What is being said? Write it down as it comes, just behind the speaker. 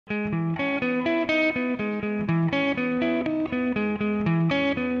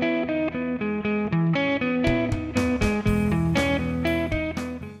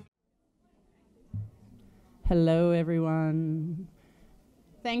Hello, everyone.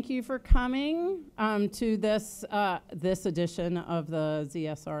 Thank you for coming to this edition of the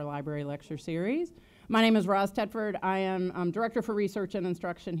ZSR Library Lecture Series. My name is Roz Tedford. I am Director for Research and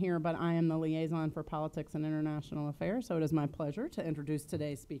Instruction here, but I am the liaison for Politics and International Affairs, so it is my pleasure to introduce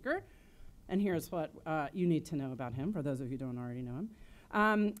today's speaker. And here's what you need to know about him, for those of you who don't already know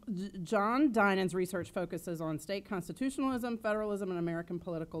him. John Dinan's research focuses on state constitutionalism, federalism, and American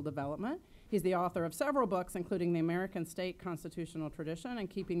political development. He's the author of several books, including The American State Constitutional Tradition and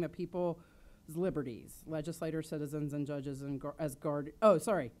Keeping the People's Liberties, Legislators, Citizens, and Judges as Guard. Oh,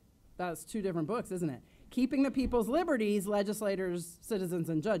 sorry, that's two different books, isn't it? Keeping the People's Liberties, Legislators, Citizens,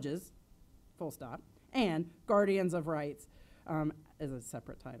 and Judges, full stop, and Guardians of Rights is a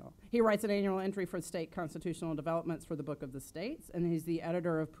separate title. He writes an annual entry for state constitutional developments for the Book of the States, and he's the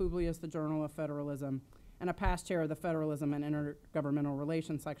editor of Publius, the Journal of Federalism, and a past chair of the Federalism and Intergovernmental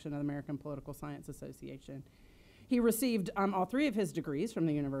Relations section of the American Political Science Association. He received all three of his degrees from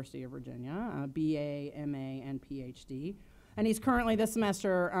the University of Virginia, BA, MA, and PhD. And he's currently this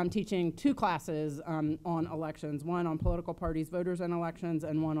semester teaching two classes on elections, one on political parties, voters, and elections,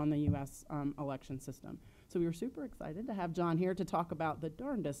 and one on the U.S. Election system. So we were super excited to have John here to talk about the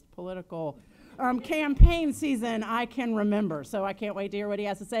darndest political campaign season I can remember. So I can't wait to hear what he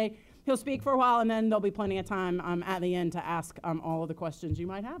has to say. He'll speak for a while, and then there'll be plenty of time at the end to ask all of the questions you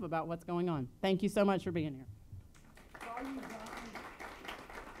might have about what's going on. Thank you so much for being here.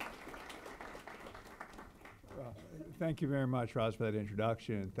 Well, thank you very much, Roz, for that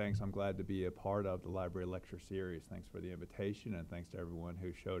introduction. And thanks. I'm glad to be a part of the Library Lecture Series. Thanks for the invitation, and thanks to everyone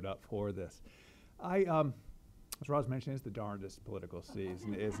who showed up for this. As Roz mentioned, it's the darndest political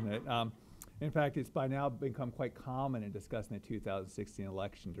season, isn't it? In fact, it's by now become quite common in discussing the 2016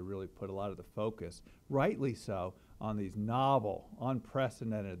 election to really put a lot of the focus, rightly so, on these novel,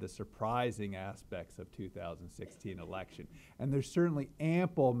 unprecedented, the surprising aspects of 2016 election. And there's certainly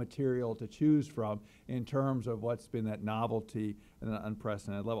ample material to choose from in terms of what's been that novelty and an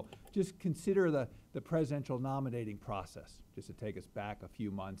unprecedented level. Just consider the presidential nominating process, just to take us back a few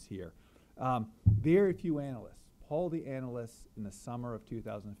months here. Very few analysts. Poll the analysts in the summer of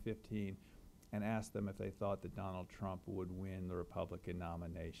 2015 and ask them if they thought that Donald Trump would win the Republican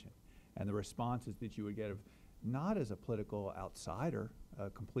nomination. And the responses that you would get of not as a political outsider, a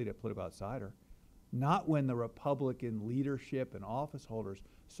complete political outsider, not when the Republican leadership and office holders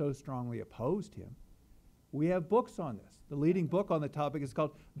so strongly opposed him. We have books on this. The leading book on the topic is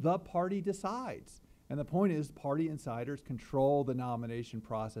called The Party Decides. And the point is party insiders control the nomination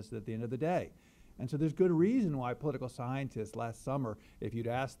process at the end of the day. And so there's good reason why political scientists last summer, if you'd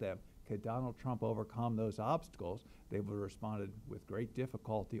asked them, could Donald Trump overcome those obstacles, they would have responded with great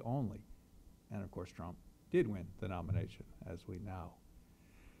difficulty only. And of course, Trump did win the nomination, as we know.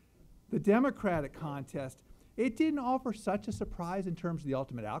 The Democratic contest, it didn't offer such a surprise in terms of the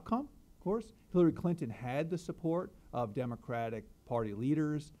ultimate outcome, of course. Hillary Clinton had the support of Democratic Party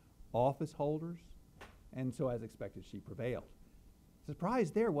leaders, office holders, and so as expected, she prevailed. The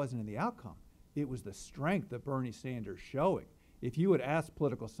surprise there wasn't in the outcome. It was the strength of Bernie Sanders showing. If you had asked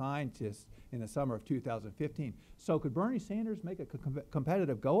political scientists in the summer of 2015, so could Bernie Sanders make a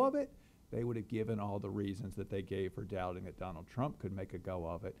competitive go of it? They would have given all the reasons that they gave for doubting that Donald Trump could make a go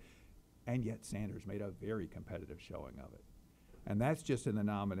of it. And yet Sanders made a very competitive showing of it. And that's just in the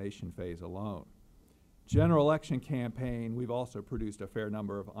nomination phase alone. General election campaign, we've also produced a fair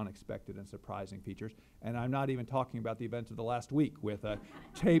number of unexpected and surprising features. And I'm not even talking about the events of the last week with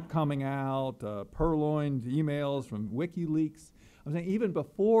tape coming out, purloined emails from WikiLeaks. I'm saying even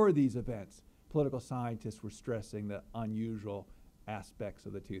before these events, political scientists were stressing the unusual aspects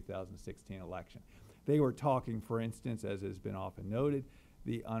of the 2016 election. They were talking, for instance, as has been often noted,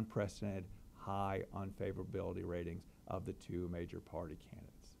 the unprecedented high unfavorability ratings of the two major party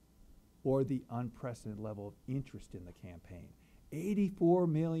candidates, or the unprecedented level of interest in the campaign. 84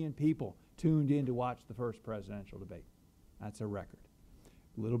 million people tuned in to watch the first presidential debate. That's a record.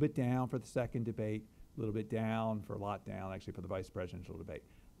 A little bit down for the second debate, a little bit down, for a lot down actually for the vice presidential debate.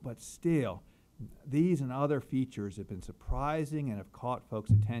 But still, these and other features have been surprising and have caught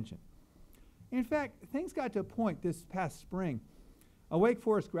folks' attention. In fact, things got to a point this past spring. A Wake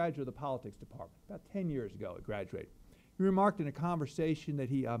Forest graduate of the politics department, about 10 years ago he graduated. He remarked in a conversation that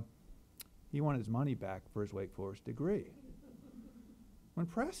he wanted his money back for his Wake Forest degree. When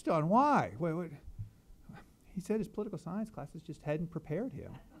pressed on why, he said his political science classes just hadn't prepared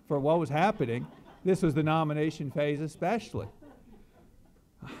him for what was happening. This was the nomination phase especially.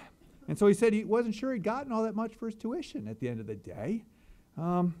 And so he said he wasn't sure he'd gotten all that much for his tuition at the end of the day.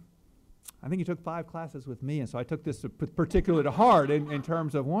 I think he took 5 classes with me, and so I took this particularly to heart in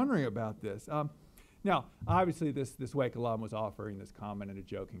terms of wondering about this. Now, obviously, this Wake alum was offering this comment in a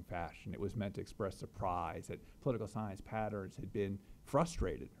joking fashion. It was meant to express surprise that political science patterns had been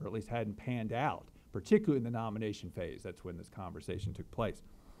frustrated, or at least hadn't panned out, particularly in the nomination phase. That's when this conversation took place.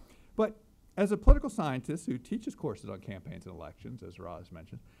 But as a political scientist who teaches courses on campaigns and elections, as Roz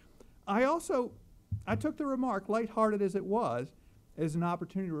mentioned, I took the remark, lighthearted as it was, as an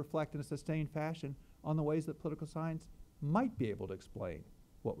opportunity to reflect in a sustained fashion on the ways that political science might be able to explain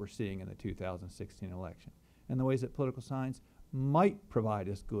what we're seeing in the 2016 election, and the ways that political science might provide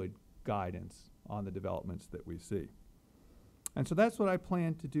us good guidance on the developments that we see. And so that's what I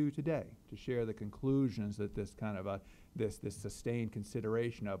plan to do today, to share the conclusions that this kind of this sustained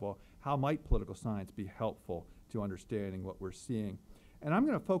consideration of, well, how might political science be helpful to understanding what we're seeing. And I'm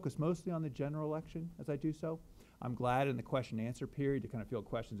going to focus mostly on the general election as I do so. I'm glad in the question and answer period to kind of field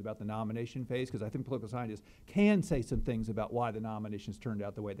questions about the nomination phase, because I think political scientists can say some things about why the nominations turned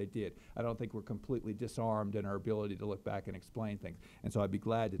out the way they did. I don't think we're completely disarmed in our ability to look back and explain things. And so I'd be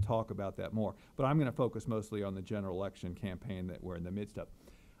glad to talk about that more. But I'm going to focus mostly on the general election campaign that we're in the midst of.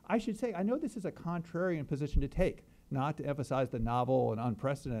 I should say, I know this is a contrarian position to take, not to emphasize the novel and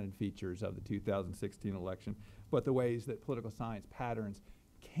unprecedented features of the 2016 election, but the ways that political science patterns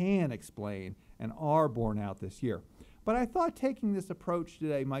can explain and are borne out this year. But I thought taking this approach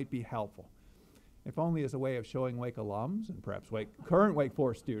today might be helpful, if only as a way of showing Wake alums and perhaps current Wake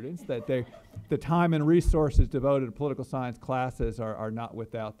Forest students that the time and resources devoted to political science classes are not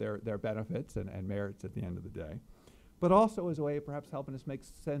without their benefits and merits at the end of the day, but also as a way of perhaps helping us make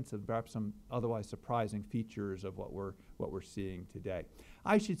sense of perhaps some otherwise surprising features of what we're seeing today.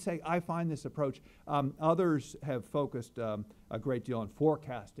 I should say I find this approach, others have focused a great deal on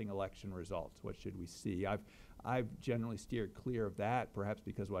forecasting election results. What should we see? I've generally steered clear of that, perhaps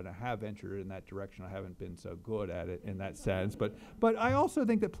because when I have ventured in that direction, I haven't been so good at it in that sense. But I also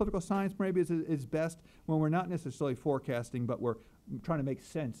think that political science maybe is best when we're not necessarily forecasting, but we're trying to make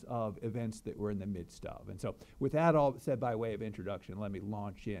sense of events that we're in the midst of. And so with that all said by way of introduction, let me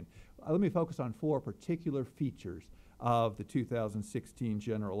launch in. Let me focus on 4 particular features of the 2016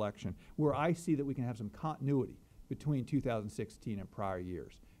 general election where I see that we can have some continuity between 2016 and prior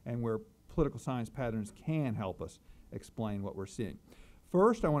years, and where political science patterns can help us explain what we're seeing.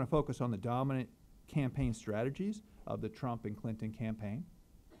 First, I want to focus on the dominant campaign strategies of the Trump and Clinton campaign.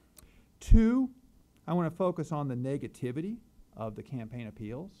 2, I want to focus on the negativity of the campaign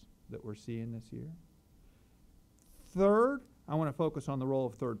appeals that we're seeing this year. 3rd, I want to focus on the role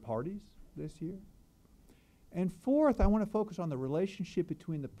of third parties this year. And 4th, I want to focus on the relationship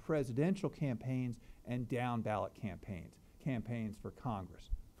between the presidential campaigns and down-ballot campaigns for Congress,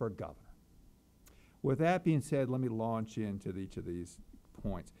 for governor. With that being said, let me launch into each of these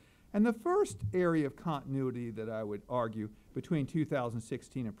points. And the first area of continuity that I would argue between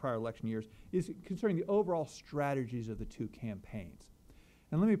 2016 and prior election years is concerning the overall strategies of the 2 campaigns.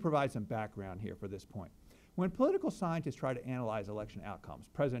 And let me provide some background here for this point. When political scientists try to analyze election outcomes,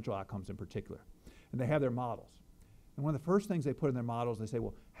 presidential outcomes in particular, and they have their models, and one of the first things they put in their models, they say,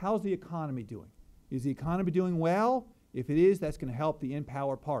 well, how's the economy doing? Is the economy doing well? If it is, that's going to help the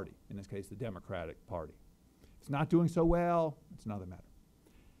in-power party, in this case, the Democratic Party. If it's not doing so well, it's another matter.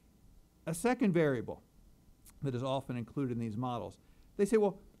 A second variable that is often included in these models, they say,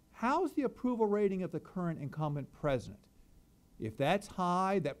 well, how's the approval rating of the current incumbent president? If that's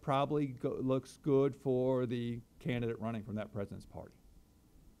high, that probably looks good for the candidate running from that president's party.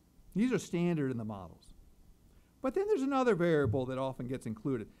 These are standard in the models. But then there's another variable that often gets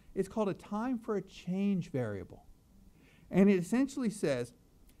included. It's called a time for a change variable. And it essentially says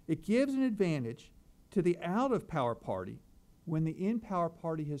it gives an advantage to the out-of-power party when the in-power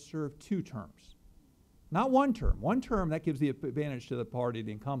party has served 2 terms. Not 1 term. 1 term, that gives the advantage to the party,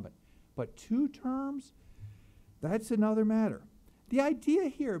 the incumbent. But 2 terms, that's another matter. The idea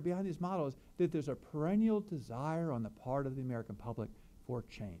here behind this model is that there's a perennial desire on the part of the American public for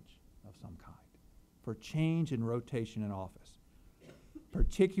change of some kind, for change and rotation in office,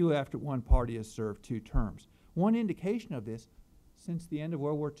 particularly after one party has served 2 terms. One indication of this, since the end of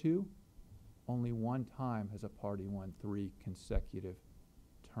World War II, only 1 time has a party won 3 consecutive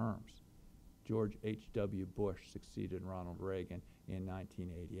terms. George H.W. Bush succeeded Ronald Reagan in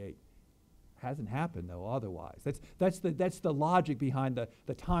 1988. Hasn't happened, though, otherwise. That's the logic behind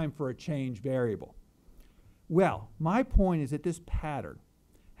the time for a change variable. Well, my point is that this pattern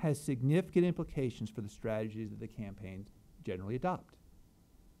has significant implications for the strategies that the campaigns generally adopt.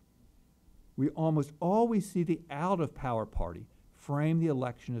 We almost always see the out-of-power party frame the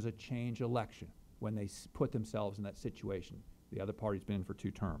election as a change election when they put themselves in that situation. The other party's been in for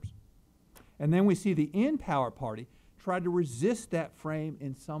 2 terms. And then we see the in-power party try to resist that frame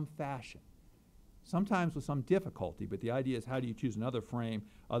in some fashion. sometimes with some difficulty, but the idea is how do you choose another frame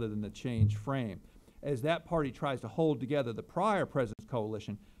other than the change frame, as that party tries to hold together the prior president's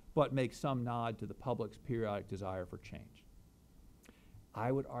coalition, but make some nod to the public's periodic desire for change.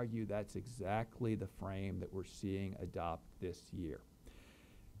 I would argue that's exactly the frame that we're seeing adopt this year.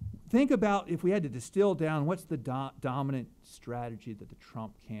 Think about, if we had to distill down, what's the dominant strategy that the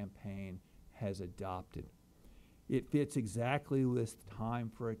Trump campaign has adopted? It fits exactly this time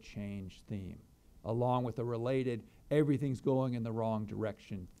for a change theme, along with a related everything's going in the wrong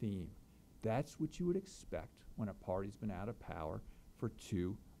direction theme. That's what you would expect when a party's been out of power for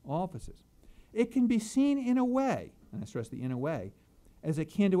 2 offices. It can be seen in a way, and I stress the in a way, as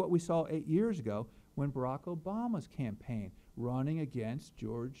akin to what we saw 8 years ago when Barack Obama's campaign running against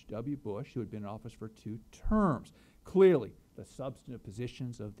George W. Bush, who had been in office for 2 terms. Clearly, the substantive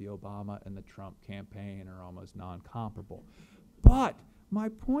positions of the Obama and the Trump campaign are almost non-comparable. But my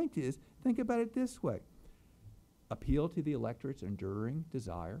point is, think about it this way. Appeal to the electorate's enduring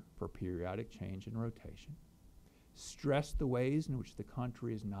desire for periodic change and rotation. Stress the ways in which the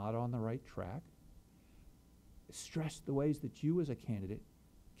country is not on the right track. Stress the ways that you as a candidate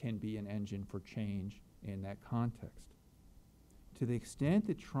can be an engine for change in that context. To the extent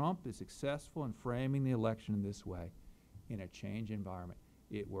that Trump is successful in framing the election in this way, in a change environment,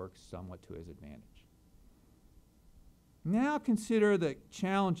 it works somewhat to his advantage. Now consider the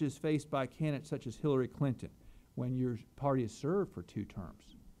challenges faced by candidates such as Hillary Clinton when your party has served for 2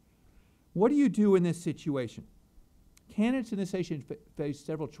 terms. What do you do in this situation? Candidates in this situation face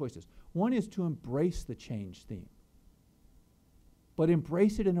several choices. One is to embrace the change theme, but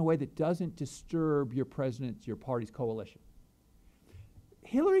embrace it in a way that doesn't disturb your president's, your party's coalition.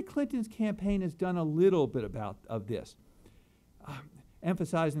 Hillary Clinton's campaign has done a little bit of this,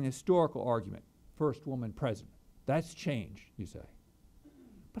 emphasizing the historical argument, first woman president. That's change, you say.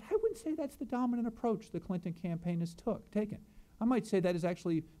 But I wouldn't say that's the dominant approach the Clinton campaign has taken. I might say that has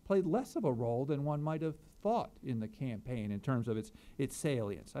actually played less of a role than one might have thought in the campaign in terms of its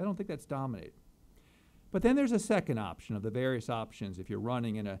salience. I don't think that's dominated. But then there's a second option of the various options if you're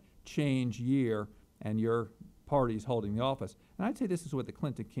running in a change year and your party's holding the office. And I'd say this is what the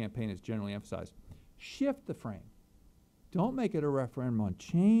Clinton campaign has generally emphasized. Shift the frame. Don't make it a referendum on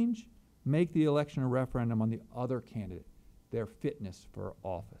change. Make the election a referendum on the other candidate, their fitness for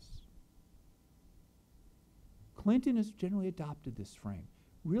office. Clinton has generally adopted this frame,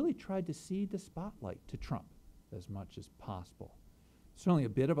 really tried to cede the spotlight to Trump as much as possible. Certainly a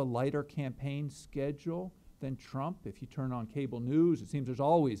bit of a lighter campaign schedule than Trump. If you turn on cable news, it seems there's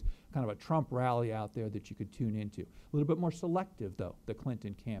always kind of a Trump rally out there that you could tune into. A little bit more selective, though, the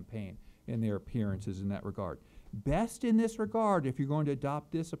Clinton campaign in their appearances in that regard. Best in this regard, if you're going to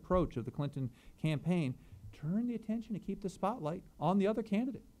adopt this approach of the Clinton campaign, turn the attention to keep the spotlight on the other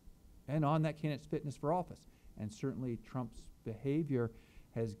candidate and on that candidate's fitness for office. And certainly Trump's behavior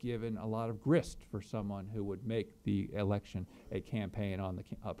has given a lot of grist for someone who would make the election a campaign on the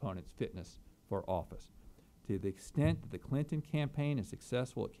opponent's fitness for office. To the extent that the Clinton campaign is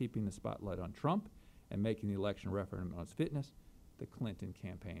successful at keeping the spotlight on Trump and making the election a referendum on its fitness, the Clinton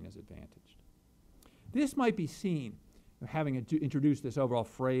campaign is advantaged. This might be seen, having introduced this overall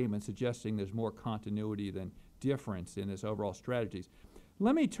frame and suggesting there's more continuity than difference in this overall strategies.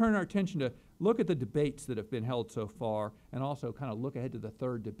 Let me turn our attention to look at the debates that have been held so far and also kind of look ahead to the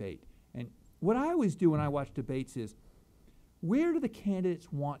third debate. And what I always do when I watch debates is, where do the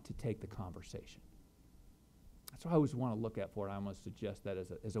candidates want to take the conversation? That's what I always want to look at for it. I almost suggest that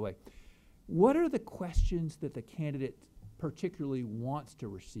as a way. What are the questions that the candidate particularly wants to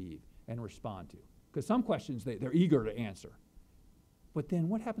receive and respond to? Because some questions they're eager to answer. But then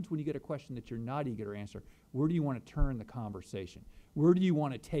what happens when you get a question that you're not eager to answer? Where do you want to turn the conversation? Where do you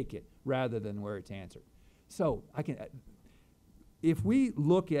want to take it rather than where it's answered? So if we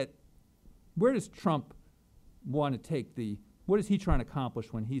look at where does Trump want to take what is he trying to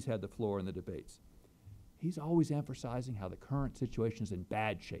accomplish when he's had the floor in the debates? He's always emphasizing how the current situation is in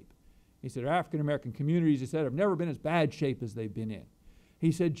bad shape. He said African-American communities, he said, have never been as bad shape as they've been in.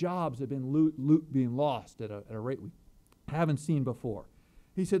 He said jobs have been being lost at a rate we haven't seen before.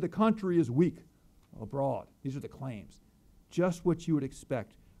 He said the country is weak abroad. These are the claims. Just what you would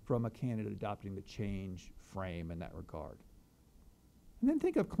expect from a candidate adopting the change frame in that regard. And then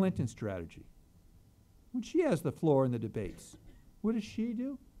think of Clinton's strategy. When she has the floor in the debates, what does she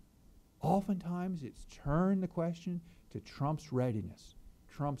do? Oftentimes it's turn the question to Trump's readiness,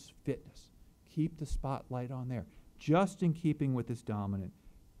 Trump's fitness. Keep the spotlight on there, just in keeping with this dominant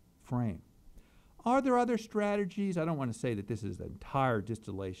frame. Are there other strategies? I don't want to say that this is the entire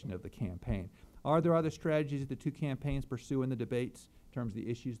distillation of the campaign. Are there other strategies that the two campaigns pursue in the debates in terms of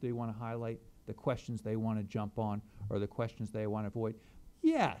the issues they want to highlight? the questions they want to jump on or the questions they want to avoid?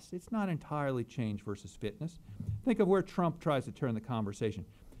 Yes, it's not entirely change versus fitness. Think of where Trump tries to turn the conversation.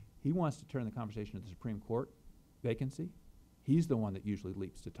 He wants to turn the conversation to the Supreme Court vacancy. He's the one that usually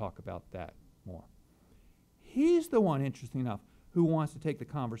leaps to talk about that more. He's the one, interesting enough, who wants to take the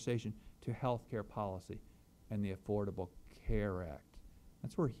conversation to health care policy and the Affordable Care Act.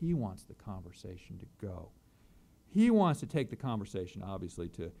 That's where he wants the conversation to go. He wants to take the conversation, obviously,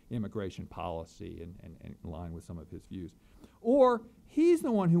 to immigration policy and in line with some of his views. Or he's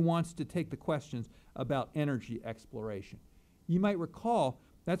the one who wants to take the questions about energy exploration. You might recall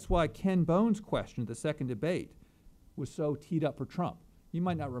that's why Ken Bone's question at the second debate was so teed up for Trump. You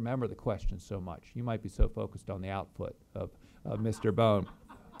might not remember the question so much. You might be so focused on the output of Mr. Bone.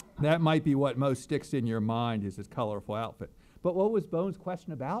 That might be what most sticks in your mind is his colorful outfit. But what was Bone's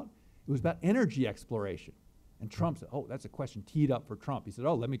question about? It was about energy exploration. And Trump said, oh, that's a question teed up for Trump. He said,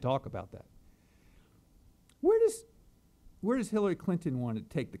 oh, let me talk about that. Where does Hillary Clinton want to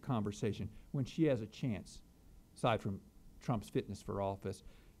take the conversation when she has a chance, aside from Trump's fitness for office?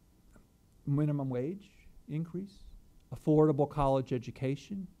 Minimum wage increase? Affordable college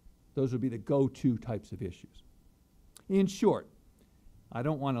education? Those would be the go-to types of issues. In short, I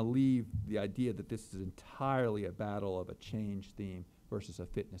don't want to leave the idea that this is entirely a battle of a change theme versus a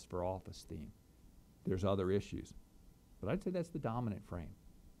fitness for office theme. There's other issues. But I'd say that's the dominant frame.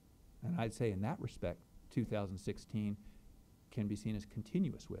 And I'd say in that respect, 2016 can be seen as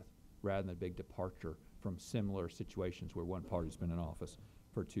continuous with, rather than a big departure from similar situations where one party's been in office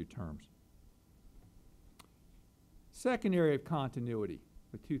for 2 terms. Second area of continuity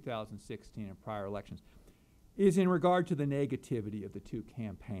with 2016 and prior elections is in regard to the negativity of the 2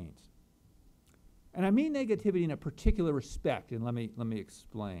 campaigns. And I mean negativity in a particular respect, and let me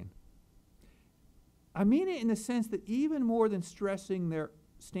explain. I mean it in the sense that even more than stressing their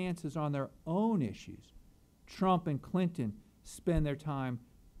stances on their own issues, Trump and Clinton spend their time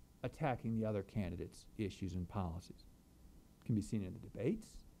attacking the other candidates' issues and policies. It can be seen in the debates.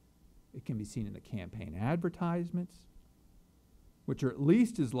 It can be seen in the campaign advertisements, which are at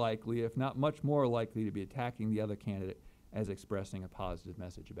least as likely, if not much more likely, to be attacking the other candidate as expressing a positive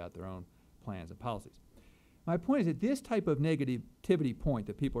message about their own plans and policies. My point is that this type of negativity point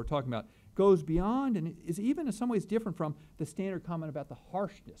that people are talking about goes beyond and is even in some ways different from the standard comment about the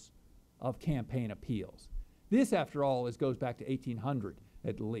harshness of campaign appeals. This, after all, goes back to 1800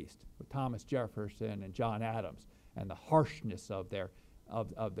 at least, with Thomas Jefferson and John Adams, and the harshness of their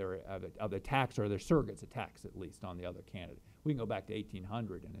attacks, or their surrogates' attacks at least, on the other candidate. We can go back to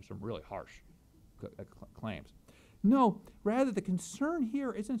 1800, and there's some really harsh claims. No, rather the concern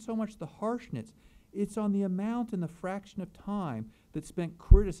here isn't so much the harshness, it's on the amount and the fraction of time that's spent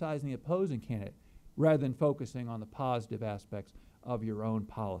criticizing the opposing candidate, rather than focusing on the positive aspects of your own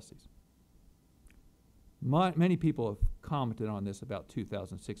policies. Many people have commented on this about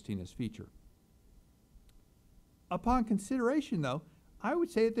 2016 as feature. Upon consideration, though, I would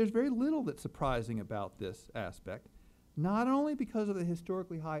say that there's very little that's surprising about this aspect, not only because of the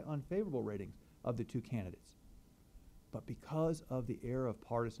historically high unfavorable ratings of the 2 candidates, but because of the era of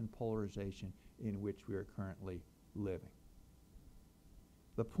partisan polarization in which we are currently living.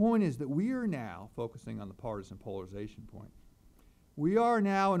 The point is that we are now, focusing on the partisan polarization point, we are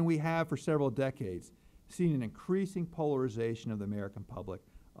now, and we have for several decades, seen an increasing polarization of the American public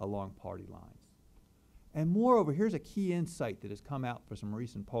along party lines. And moreover, here's a key insight that has come out for some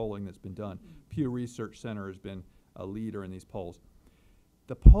recent polling that's been done. Pew Research Center has been a leader in these polls.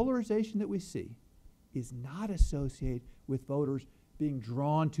 The polarization that we see is not associated with voters being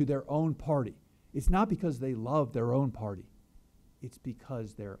drawn to their own party. It's not because they love their own party. It's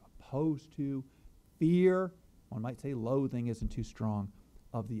because they're opposed to, fear, one might say loathing isn't too strong,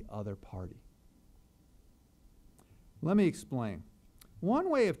 of the other party. Let me explain. One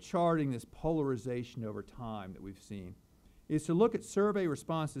way of charting this polarization over time that we've seen is to look at survey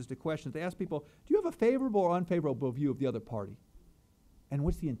responses to questions. They ask people, do you have a favorable or unfavorable view of the other party? And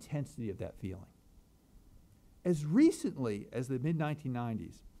what's the intensity of that feeling? As recently as the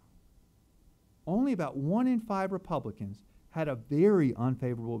mid-1990s, only about 1 in 5 Republicans had a very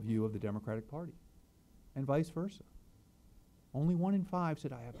unfavorable view of the Democratic Party, and vice versa. Only 1 in 5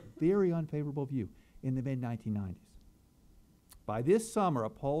 said, I have a very unfavorable view in the mid-1990s. By this summer, a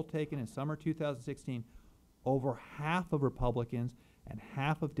poll taken in summer 2016, over half of Republicans and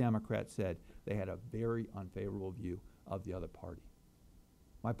half of Democrats said they had a very unfavorable view of the other party.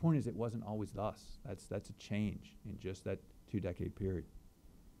 My point is it wasn't always thus. That's a change in just that 2-decade period.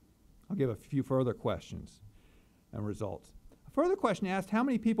 I'll give a few further questions and results. A further question asked how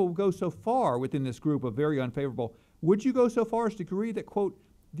many people would go so far within this group of very unfavorable. Would you go so far as to agree that, quote,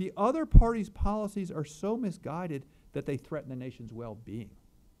 The other party's policies are so misguided that they threaten the nation's well-being.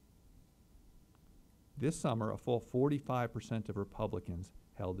 This summer, a full 45% of Republicans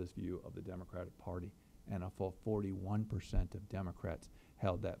held this view of the Democratic Party, and a full 41% of Democrats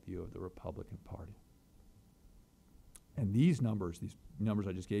held that view of the Republican Party. And these numbers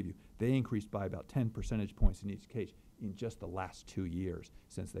I just gave you, they increased by about 10 percentage points in each case in just the last 2 years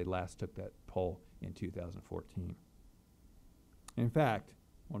since they last took that poll in 2014. In fact,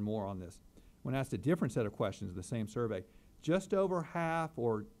 one more on this. When asked a different set of questions in the same survey, just over half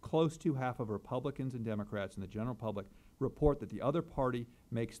or close to half of Republicans and Democrats in the general public report that the other party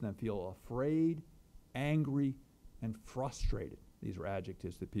makes them feel afraid, angry, and frustrated. These are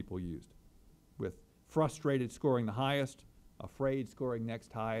adjectives that people used, with frustrated scoring the highest, afraid scoring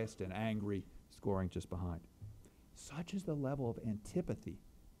next highest, and angry scoring just behind. Such is the level of antipathy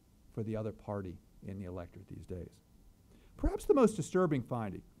for the other party in the electorate these days. Perhaps the most disturbing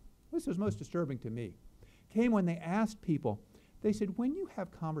finding, this was most disturbing to me, came when they asked people, they said, when you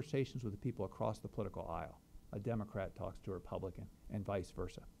have conversations with the people across the political aisle, a Democrat talks to a Republican and vice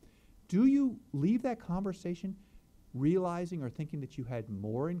versa, do you leave that conversation realizing or thinking that you had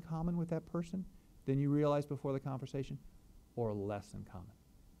more in common with that person than you realized before the conversation, or less in common?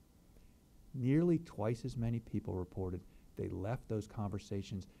 Nearly twice as many people reported they left those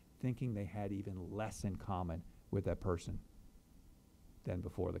conversations thinking they had even less in common with that person than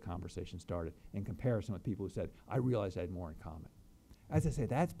before the conversation started, in comparison with people who said, I realized I had more in common. As I say,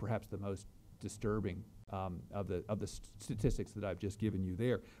 that's perhaps the most disturbing of the statistics that I've just given you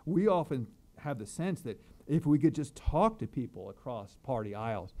there. We often have the sense that if we could just talk to people across party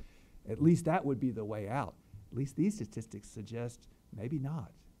aisles, at least that would be the way out. At least these statistics suggest maybe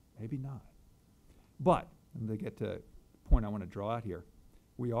not, maybe not. But, and to get to the point I want to draw out here,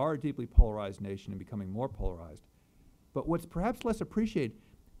 we are a deeply polarized nation and becoming more polarized. But what's perhaps less appreciated,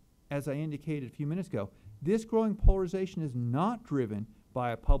 as I indicated a few minutes ago, this growing polarization is not driven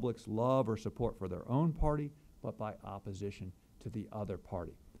by a public's love or support for their own party, but by opposition to the other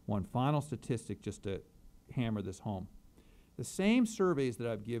party. One final statistic just to hammer this home. The same surveys that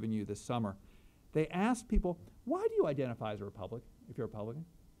I've given you this summer, they asked people, why do you identify as a Republican if you're a Republican?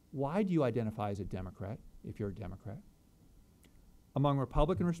 Why do you identify as a Democrat if you're a Democrat? Among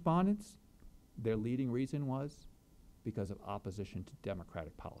Republican respondents, their leading reason was because of opposition to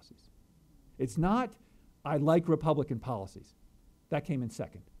Democratic policies. It's not, I like Republican policies. That came in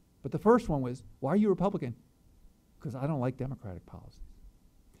second. But the first one was, why are you Republican? Because I don't like Democratic policies.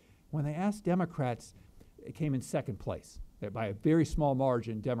 When they asked Democrats, it came in second place. By a very small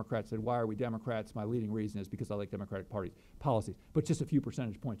margin, Democrats said, why are we Democrats? My leading reason is because I like Democratic Party policies. But just a few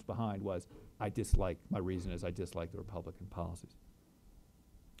percentage points behind was, my reason is I dislike the Republican policies.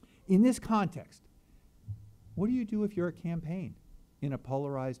 In this context, what do you do if you're a campaign in a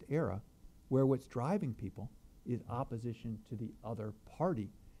polarized era where what's driving people is opposition to the other party?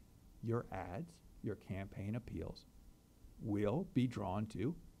 Your ads, your campaign appeals will be drawn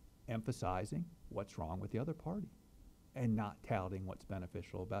to emphasizing what's wrong with the other party and not touting what's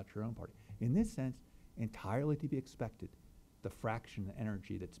beneficial about your own party. In this sense, entirely to be expected, the fraction of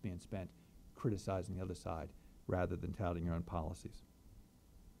energy that's being spent criticizing the other side rather than touting your own policies.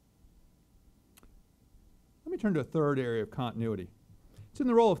 Let me turn to a third area of continuity. It's in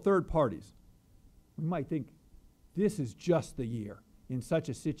the role of third parties. We might think this is just the year in such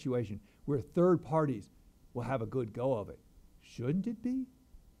a situation where third parties will have a good go of it. Shouldn't it be,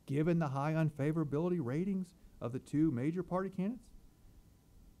 given the high unfavorability ratings of the two major party candidates?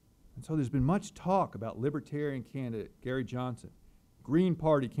 And so there's been much talk about Libertarian candidate Gary Johnson, Green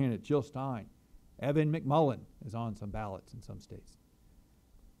Party candidate Jill Stein, Evan McMullin is on some ballots in some states.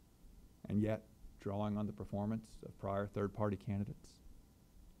 And yet, drawing on the performance of prior third-party candidates,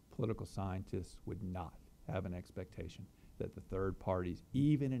 political scientists would not have an expectation that the third parties,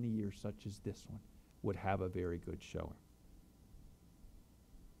 even in a year such as this one, would have a very good showing.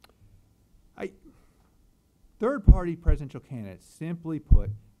 Third-party presidential candidates, simply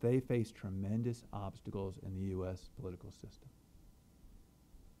put, they face tremendous obstacles in the U.S. political system.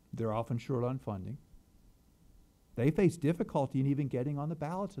 They're often short on funding. They face difficulty in even getting on the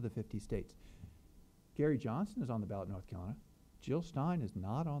ballots of the 50 states. Gary Johnson is on the ballot in North Carolina. Jill Stein is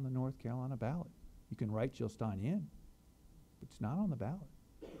not on the North Carolina ballot. You can write Jill Stein in, but it's not on the ballot.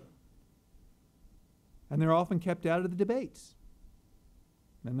 And they're often kept out of the debates.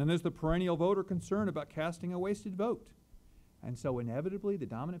 And then there's the perennial voter concern about casting a wasted vote. And so inevitably, the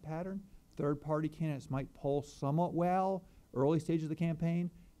dominant pattern, third-party candidates might poll somewhat well early stages of the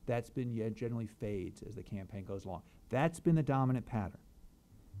campaign. That's been generally fades as the campaign goes along. That's been the dominant pattern.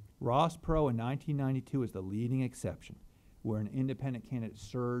 Ross Perot in 1992 is the leading exception. where an independent candidate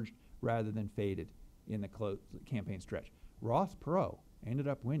surged rather than faded in the campaign stretch. Ross Perot ended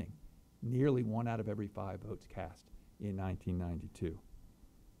up winning nearly 1 out of every 5 votes cast in 1992.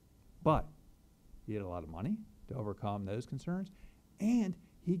 But he had a lot of money to overcome those concerns, and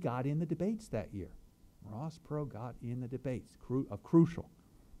he got in the debates that year. Ross Perot got in the debates, crucial.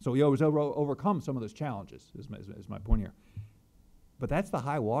 So he always overcome some of those challenges, is my point here. But that's the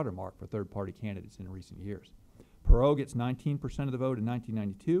high water mark for third-party candidates in recent years. Perot gets 19% of the vote in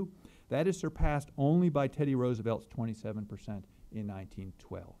 1992. That is surpassed only by Teddy Roosevelt's 27% in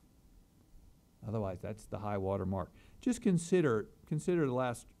 1912. Otherwise, that's the high water mark. Just consider the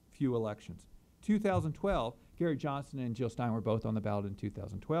last few elections. 2012, Gary Johnson and Jill Stein were both on the ballot in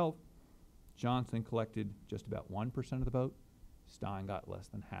 2012. Johnson collected just about 1% of the vote. Stein got less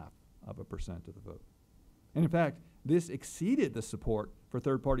than 0.5% of the vote. And in fact, this exceeded the support for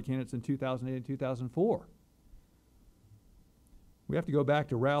third-party candidates in 2008 and 2004. We have to go back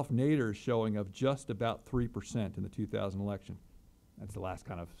to Ralph Nader's showing of just about 3% in the 2000 election. That's the last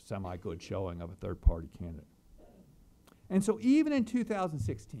kind of semi-good showing of a third-party candidate. And so even in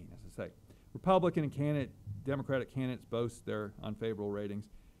 2016, as I say, Republican and Democratic candidates boast their unfavorable ratings,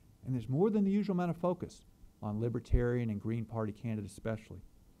 and there's more than the usual amount of focus on Libertarian and Green Party candidates especially.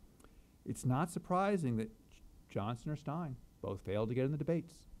 It's not surprising that Johnson or Stein both failed to get in the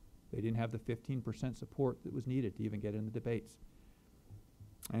debates. They didn't have the 15% support that was needed to even get in the debates.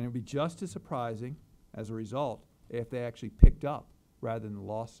 And it would be just as surprising as a result if they actually picked up rather than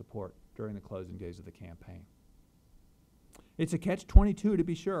lost support during the closing days of the campaign. It's a catch-22 to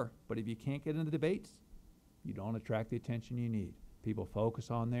be sure, but if you can't get in the debates, you don't attract the attention you need. People focus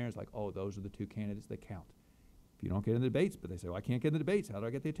on there. It's like, oh, those are the 2 candidates that count. If you don't get in the debates, but they say, well, I can't get in the debates, how do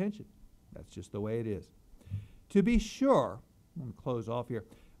I get the attention? That's just the way it is. To be sure, I'm going to close off here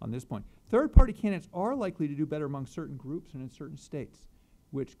on this point. Third-party candidates are likely to do better among certain groups and in certain states.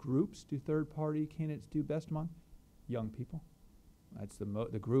 Which groups do third-party candidates do best among? Young people. That's the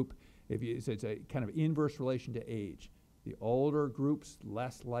group. It's a kind of inverse relation to age. The older groups,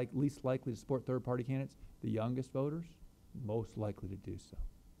 least likely to support third-party candidates. The youngest voters, most likely to do so.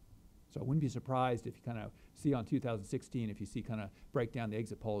 So I wouldn't be surprised if you kind of see on 2016, if you see kind of break down the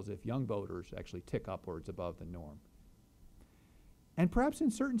exit polls, if young voters actually tick upwards above the norm. And perhaps in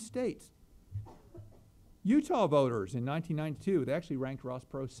certain states, Utah voters in 1992, they actually ranked Ross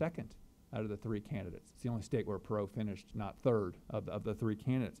Perot second out of the 3 candidates. It's the only state where Perot finished not third of the 3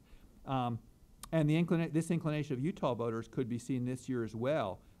 candidates. And this inclination of Utah voters could be seen this year as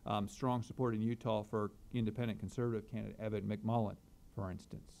well. Strong support in Utah for independent conservative candidate Evan McMullin, for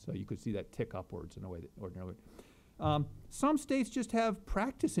instance. So you could see that tick upwards in a way that ordinarily. Some states just have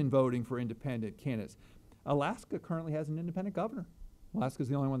practice in voting for independent candidates. Alaska currently has an independent governor. Alaska is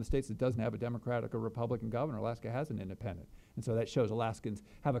the only one of the states that doesn't have a Democratic or Republican governor. Alaska has an independent. And so that shows Alaskans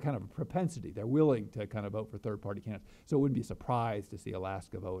have a kind of a propensity. They're willing to kind of vote for third-party candidates. So it wouldn't be a surprise to see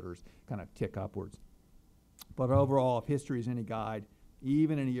Alaska voters kind of tick upwards. But overall, if history is any guide,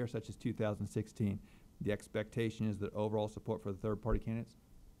 even in a year such as 2016, the expectation is that overall support for the third-party candidates,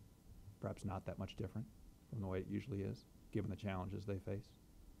 perhaps not that much different from the way it usually is, given the challenges they face.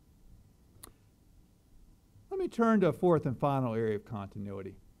 Let me turn to a fourth and final area of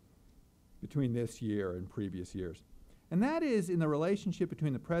continuity between this year and previous years. And that is in the relationship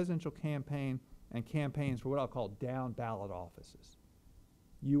between the presidential campaign and campaigns for what I'll call down ballot offices.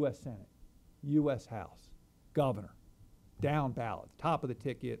 U.S. Senate, U.S. House, governor, down ballot, top of the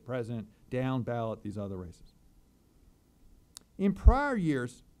ticket, president, down ballot, these other races. In prior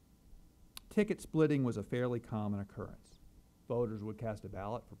years, ticket splitting was a fairly common occurrence. Voters would cast a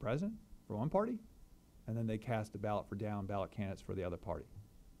ballot for president for one party, and then they cast a ballot for down ballot candidates for the other party.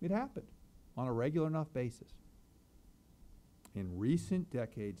 It happened on a regular enough basis. In recent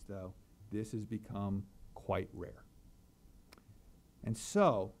decades, though, this has become quite rare. And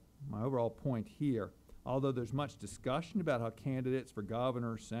so, my overall point here, although there's much discussion about how candidates for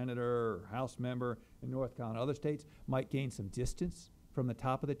governor, senator, or House member in North Carolina and other states might gain some distance from the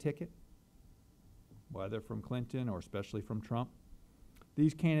top of the ticket, whether from Clinton or especially from Trump,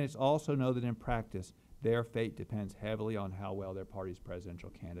 these candidates also know that in practice, their fate depends heavily on how well their party's presidential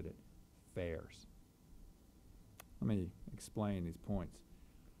candidate fares. Let me explain these points.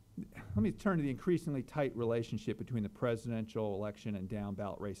 Let me turn to the increasingly tight relationship between the presidential election and down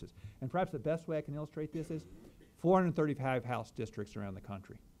ballot races. And perhaps the best way I can illustrate this is 435 House districts around the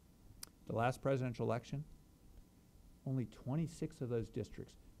country. The last presidential election, only 26 of those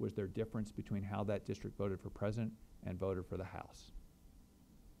districts was there difference between how that district voted for president and voted for the House.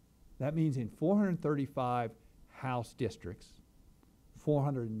 That means in 435 House districts,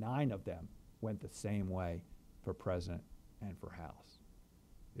 409 of them went the same way for president and for House.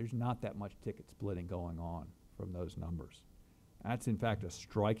 There's not that much ticket splitting going on from those numbers. That's, in fact, a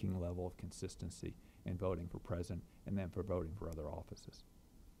striking level of consistency in voting for president and then for voting for other offices.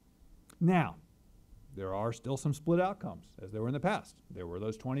 Now, there are still some split outcomes, as there were in the past. There were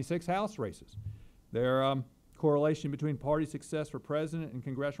those 26 House races. Their correlation between party success for president and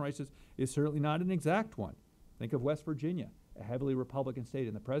congressional races is certainly not an exact one. Think of West Virginia, a heavily Republican state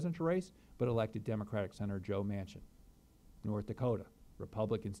in the presidential race, but elected Democratic Senator Joe Manchin. North Dakota,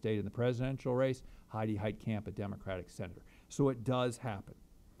 Republican state in the presidential race, Heidi Heitkamp, a Democratic senator. So it does happen.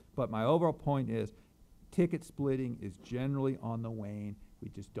 But my overall point is ticket splitting is generally on the wane. We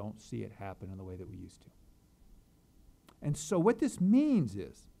just don't see it happen in the way that we used to. And so what this means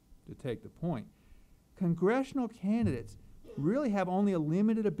is, to take the point, congressional candidates really have only a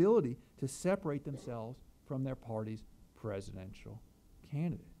limited ability to separate themselves from their party's presidential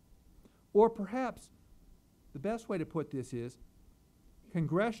candidate. Or perhaps the best way to put this is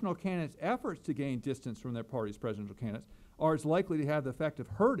congressional candidates' efforts to gain distance from their party's presidential candidates are as likely to have the effect of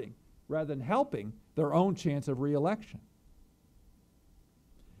hurting rather than helping their own chance of re-election.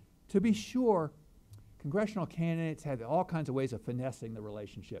 To be sure, congressional candidates have all kinds of ways of finessing the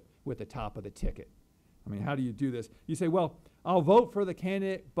relationship with the top of the ticket. I mean, how do you do this? You say, well, I'll vote for the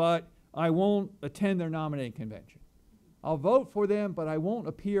candidate, but I won't attend their nominating convention. I'll vote for them, but I won't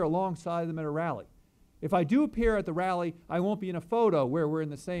appear alongside them at a rally. If I do appear at the rally, I won't be in a photo where we're in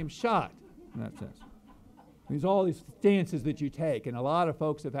the same shot, in that sense. There's all these stances that you take, and a lot of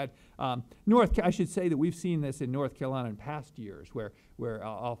folks have had, I should say that we've seen this in North Carolina in past years, where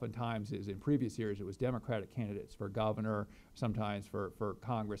oftentimes, as in previous years, it was Democratic candidates for governor, sometimes for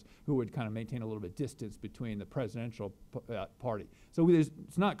Congress, who would kind of maintain a little bit of distance between the presidential party. So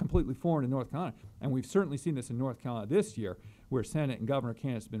it's not completely foreign to North Carolina, and we've certainly seen this in North Carolina this year, where Senate and governor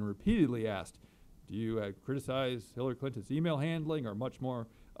candidates have been repeatedly asked, do you criticize Hillary Clinton's email handling, or much more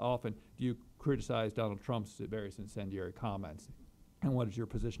often, do you criticize Donald Trump's various incendiary comments? And what is your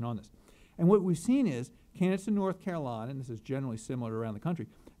position on this? And what we've seen is candidates in North Carolina, and this is generally similar around the country,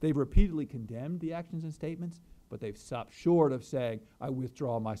 they've repeatedly condemned the actions and statements, but they've stopped short of saying, I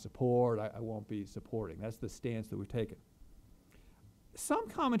withdraw my support, I won't be supporting. That's the stance that we've taken. Some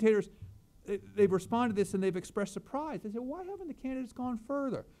commentators, they've responded to this and they've expressed surprise. They say, why haven't the candidates gone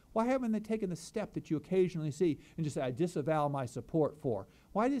further? Why haven't they taken the step that you occasionally see and just say, I disavow my support for?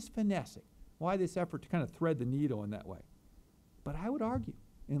 Why this finessing? Why this effort to kind of thread the needle in that way? But I would argue,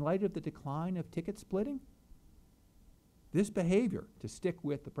 in light of the decline of ticket splitting, this behavior to stick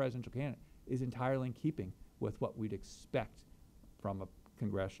with the presidential candidate is entirely in keeping with what we'd expect from a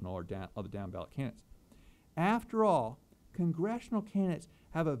congressional or other down-ballot candidates. After all, congressional candidates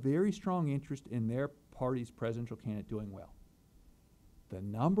have a very strong interest in their party's presidential candidate doing well. The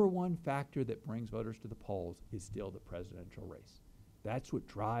number one factor that brings voters to the polls is still the presidential race. That's what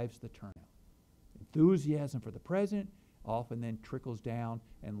drives the turnout. Enthusiasm for the president often then trickles down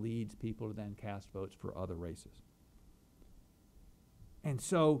and leads people to then cast votes for other races. And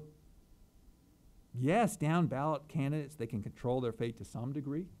so, yes, down-ballot candidates, they can control their fate to some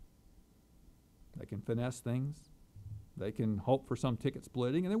degree. They can finesse things. They can hope for some ticket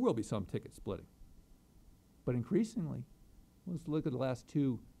splitting, and there will be some ticket splitting. But increasingly, let's look at the last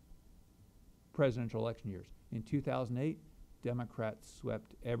two presidential election years. In 2008, Democrats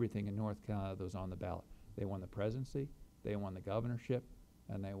swept everything in North Carolina that was on the ballot. They won the presidency, they won the governorship,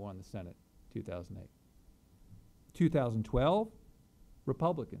 and they won the Senate 2008. 2012,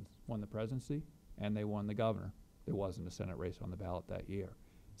 Republicans won the presidency, and they won the governor. There wasn't a Senate race on the ballot that year.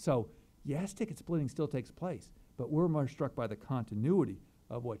 So, yes, ticket splitting still takes place, but we're more struck by the continuity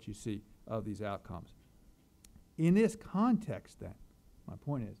of what you see of these outcomes. In this context, then, my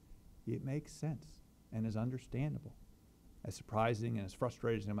point is, it makes sense and is understandable, as surprising and as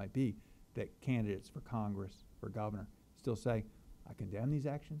frustrating as it might be, that candidates for Congress, for governor, still say, I condemn these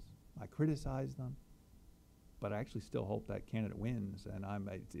actions, I criticize them, but I actually still hope that candidate wins, and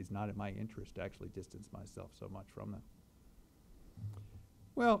it's not in my interest to actually distance myself so much from them.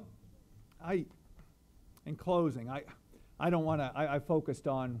 Well, in closing, I focused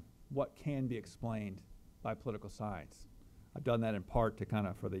on what can be explained by political science. I've done that in part to kind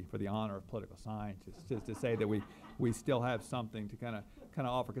of for the honor of political scientists, just to say that we still have something to kind of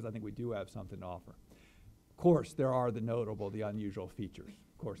offer, because I think we do have something to offer. Of course, there are the unusual features.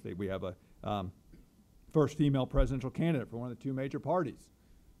 Of course, we have a first female presidential candidate for one of the two major parties.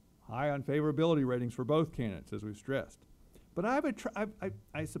 High unfavorability ratings for both candidates, as we've stressed. But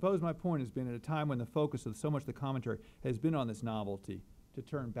I suppose my point has been, at a time when the focus of so much of the commentary has been on this novelty, to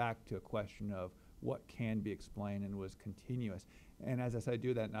turn back to a question of what can be explained and was continuous. And as I said, I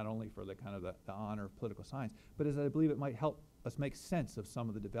do that not only for the kind of the honor of political science, but as I believe it might help us make sense of some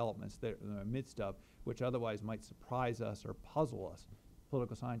of the developments that in the midst of, which otherwise might surprise us or puzzle us.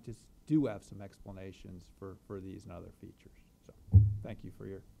 Political scientists do have some explanations for these and other features. So thank you for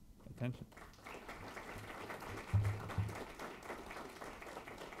your attention.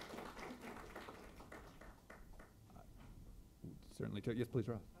 Certainly. Yes, please,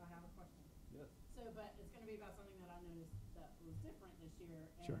 Ross. I have a question. Yes. So, but it's going to be about something that I noticed that was different this year,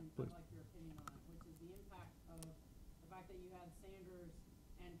 Sure, and please. I'd like your opinion on it, which is the impact of the fact that you had Sanders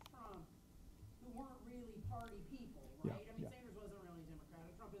and Trump, who weren't really party people, Yeah, right? I mean, yeah. Sanders wasn't really Democratic.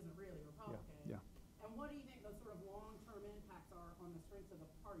 Trump isn't really Republican. Yeah. And what do you think those sort of long-term impacts are on the strengths of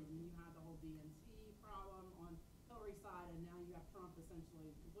the party? I mean, you had the whole DNC problem on Hillary's side, and now you have Trump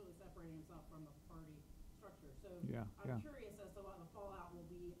essentially completely separating himself from the party structure. So Yeah, I'm yeah. curious as to what the fallout will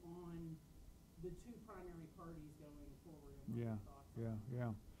be on the two primary parties going forward. And what Yeah, your thoughts are. yeah.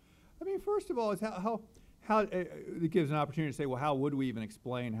 I mean, first of all, is how it gives an opportunity to say, well, how would we even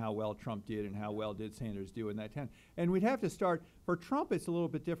explain how well Trump did and how well did Sanders do in that time? And we'd have to start, for Trump, it's a little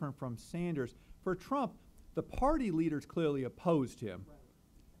bit different from Sanders. For Trump, the party leaders clearly opposed him. Right.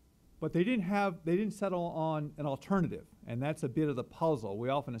 But they didn't settle on an alternative, and that's a bit of the puzzle. We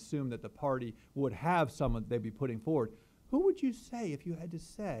often assume that the party would have someone they'd be putting forward. Who would you say, if you had to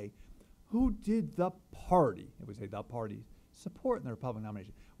say, who did the party, if we say the party, support in the Republican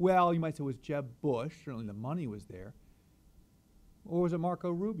nomination? Well, you might say it was Jeb Bush, certainly the money was there. Or was it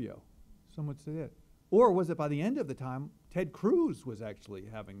Marco Rubio? Some would say that. Or was it by the end of the time, Ted Cruz was actually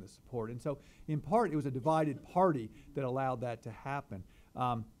having the support? And so, in part, it was a divided party that allowed that to happen.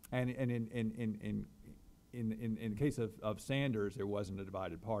 And in the case of Sanders, there wasn't a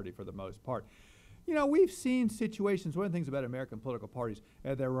divided party for the most part. You know, we've seen situations, one of the things about American political parties,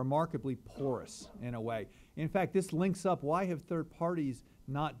 they're remarkably porous in a way. In fact, this links up, why have third parties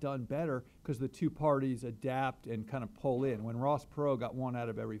not done better? Because the two parties adapt and kind of pull in. When Ross Perot got 1 out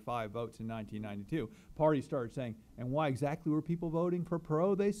of every 5 votes in 1992, parties started saying, and why exactly were people voting for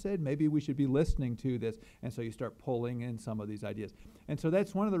Perot? They said, maybe we should be listening to this. And so you start pulling in some of these ideas. And so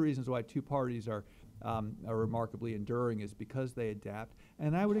that's one of the reasons why two parties are remarkably enduring, is because they adapt.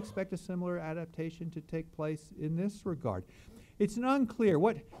 And I would expect a similar adaptation to take place in this regard. It's unclear.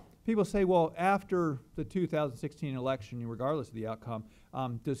 What people say, well, after the 2016 election, regardless of the outcome,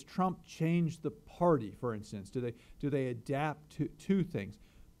 does Trump change the party, for instance? Do they adapt to things?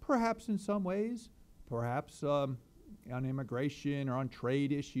 Perhaps in some ways. Perhaps on immigration or on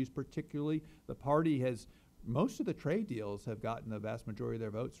trade issues particularly. The party has, most of the trade deals have gotten the vast majority of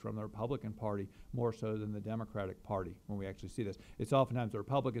their votes from the Republican Party, more so than the Democratic Party when we actually see this. It's oftentimes the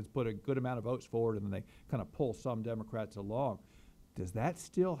Republicans put a good amount of votes forward and then they kind of pull some Democrats along. Does that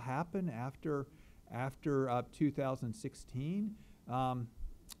still happen after 2016?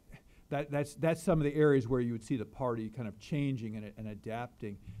 That's some of the areas where you would see the party kind of changing and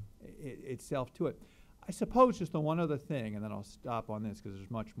adapting itself to it. I suppose just the one other thing, and then I'll stop on this because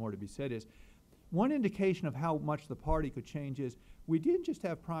there's much more to be said, is one indication of how much the party could change is we didn't just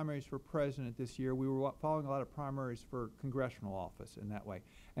have primaries for president this year. We were following a lot of primaries for congressional office in that way.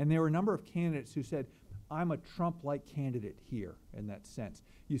 And there were a number of candidates who said, I'm a Trump-like candidate here in that sense.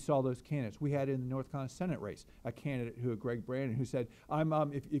 You saw those candidates. We had in the North Carolina Senate race a candidate Greg Brandon, who said,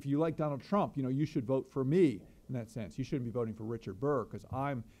 if you like Donald Trump, you should vote for me in that sense. You shouldn't be voting for Richard Burr because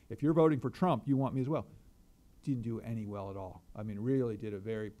if you're voting for Trump, you want me as well. Didn't do any well at all. I mean, really did a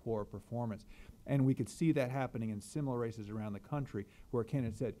very poor performance. And we could see that happening in similar races around the country where a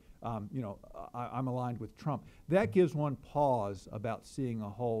candidate said, I'm aligned with Trump. That gives one pause about seeing a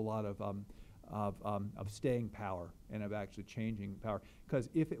whole lot of staying power and of actually changing power. Because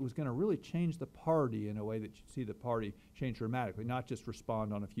if it was going to really change the party in a way that you'd see the party change dramatically, not just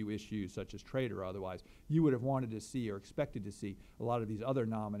respond on a few issues such as trade or otherwise, you would have wanted to see or expected to see a lot of these other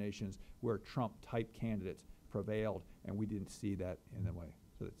nominations where Trump-type candidates prevailed, and we didn't see that in the way.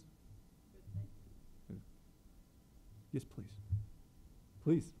 So that's. Yes, please.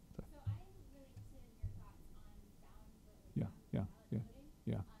 Please. So I'm really interested in your thoughts on Yeah. ballot voting.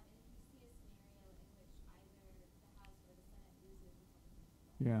 Yeah. And if you see a scenario in which either the House or the Senate loses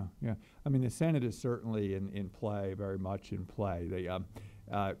Republicans. Yeah. I mean, the Senate is certainly in play, very much in play. They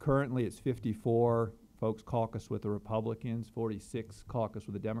currently it's 54 folks caucus with the Republicans, 46 caucus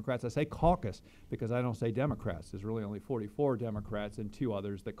with the Democrats. I say caucus because I don't say Democrats. There's really only 44 Democrats and 2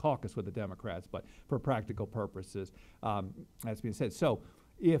 others that caucus with the Democrats, but for practical purposes, that's being said. So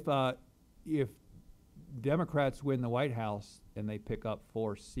if Democrats win the White House and they pick up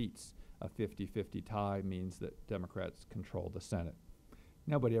 4 seats, a 50-50 tie means that Democrats control the Senate.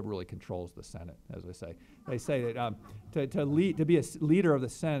 nobody ever really controls the Senate, as I say. They say that to be a leader of the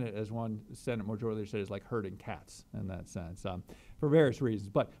Senate, as one Senate majority leader said, is like herding cats in that sense, for various reasons.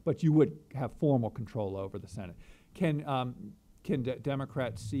 But you would have formal control over the Senate. Can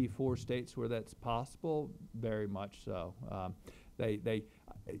Democrats see 4 states where that's possible? Very much so.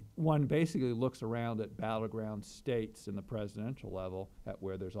 One basically looks around at battleground states in the presidential level at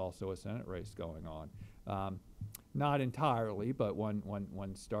where there's also a Senate race going on. Not entirely, but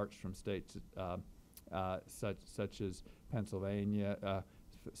one starts from states such as Pennsylvania,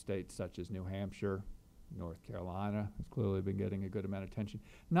 states such as New Hampshire, North Carolina has clearly been getting a good amount of attention.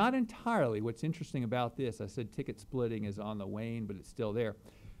 Not entirely. What's interesting about this, I said ticket splitting is on the wane, but it's still there.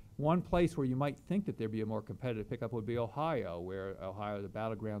 One place where you might think that there'd be a more competitive pickup would be Ohio, where Ohio is a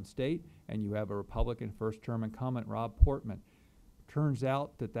battleground state, and you have a Republican first-term incumbent, Rob Portman. Turns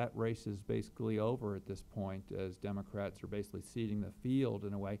out that race is basically over at this point, as Democrats are basically ceding the field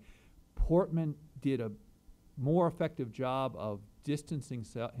in a way. Portman did a more effective job of distancing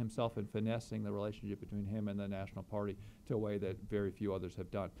himself and finessing the relationship between him and the National Party to a way that very few others have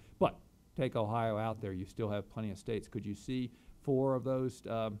done. But take Ohio out there, you still have plenty of states. Could you see 4 of those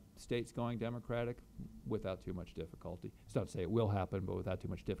states going Democratic? Without too much difficulty. It's not to say it will happen, but without too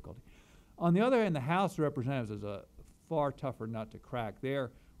much difficulty. On the other hand, the House of Representatives is a far tougher nut to crack.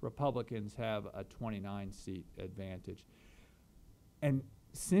 There, Republicans have a 29-seat advantage. And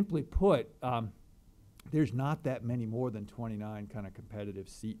simply put, there's not that many more than 29 kind of competitive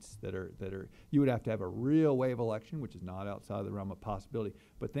seats that are, you would have to have a real wave election, which is not outside the realm of possibility,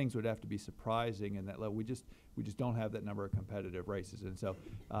 but things would have to be surprising in that level. We just don't have that number of competitive races, and so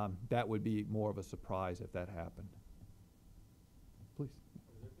that would be more of a surprise if that happened. Please. Has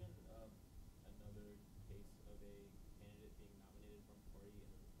there been another case of a candidate being nominated from a party and then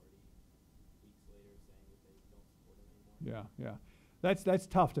the party weeks later saying that they don't support him anymore? Yeah. That's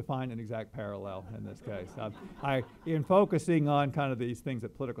tough to find an exact parallel in this case. In focusing on kind of these things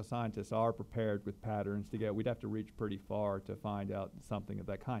that political scientists are prepared with patterns to get, we'd have to reach pretty far to find out something of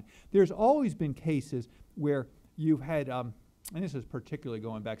that kind. There's always been cases where you've had, and this is particularly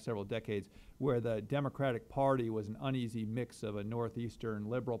going back several decades, where the Democratic Party was an uneasy mix of a northeastern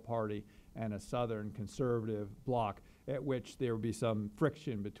liberal party and a southern conservative bloc, at which there would be some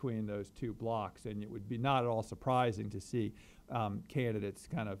friction between those two blocs, and it would be not at all surprising to see candidates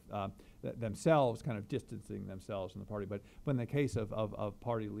kind of themselves kind of distancing themselves from the party. But in the case of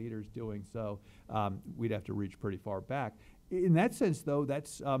party leaders doing so, we'd have to reach pretty far back. In that sense, though,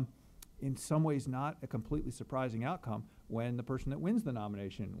 that's in some ways not a completely surprising outcome when the person that wins the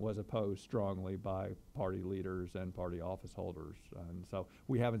nomination was opposed strongly by party leaders and party office holders. And so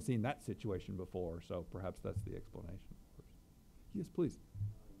we haven't seen that situation before, so perhaps that's the explanation. Yes, please.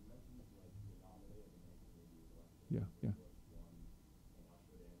 You mentioned that, like, the nominated in the 1980 election. Yeah.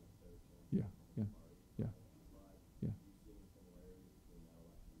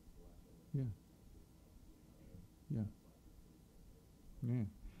 Yeah.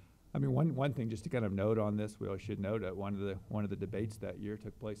 I mean, one thing just to kind of note on this, we should note one of the debates that year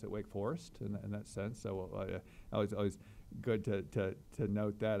took place at Wake Forest in that sense. So always good to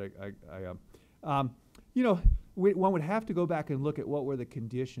note that. One would have to go back and look at what were the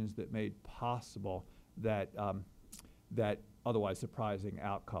conditions that made possible that otherwise surprising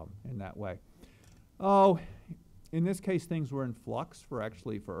outcome in that way. Oh, in this case, things were in flux for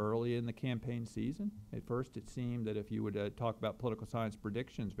early in the campaign season. At first, it seemed that if you would talk about political science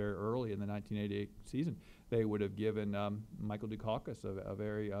predictions very early in the 1988 season, they would have given Michael Dukakis a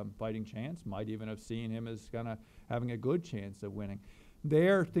very fighting chance, might even have seen him as kind of having a good chance of winning.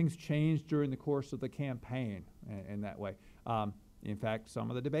 There, things changed during the course of the campaign in that way. In fact, some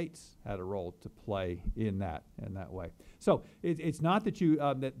of the debates had a role to play in that way. So it's not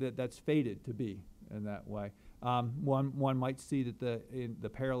that that's fated to be in that way. One might see that the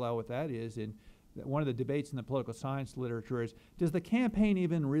parallel with that is in one of the debates in the political science literature is, does the campaign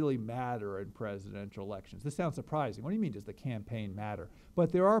even really matter in presidential elections? This sounds surprising. What do you mean, does the campaign matter?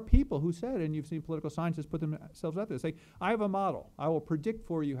 But there are people who said, and you've seen political scientists put themselves out there, say, I have a model. I will predict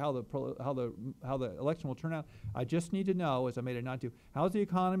for you how the election will turn out. I just need to know, as I made it not to, how's the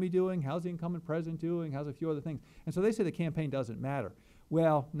economy doing? How's the incumbent president doing? How's a few other things? And so they say the campaign doesn't matter.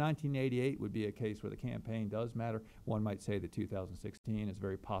 Well, 1988 would be a case where the campaign does matter. One might say that 2016 is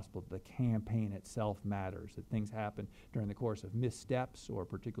very possible that the campaign itself matters, that things happen during the course of missteps or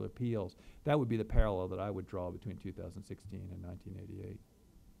particular appeals. That would be the parallel that I would draw between 2016 and 1988.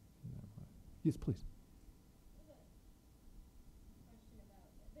 Yes, please. I have a question about,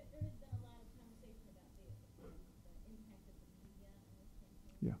 there has been a lot of conversation about the impact of the media on this campaign.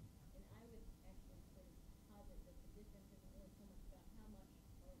 Yeah. And I would actually sort of posit that the difference isn't really so much about how much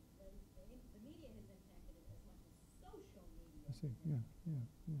see. Yeah, yeah,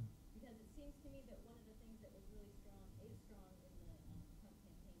 yeah. Because it seems to me that one of the things that was really strong, is strong in the Trump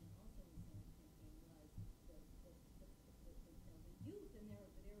campaign and also in the Sanders campaign was the youth and their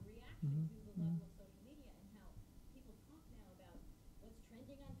reaction to the level of social media and how people talk now about what's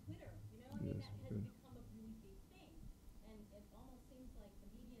trending on Twitter. You know, I mean, Yes, that has good. become a really big thing. And it almost seems like the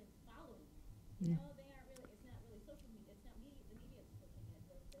media is following. You know, they aren't really, it's not really social media, it's not media, the media's pushing it,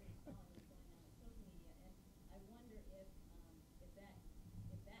 they're just following what's going on in social media. And I wonder if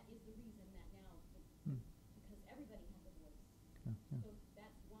that is the reason that now, because everybody has a voice. Yeah, yeah. So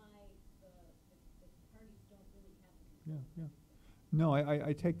that's why the parties don't really have the Yeah, control. yeah. No,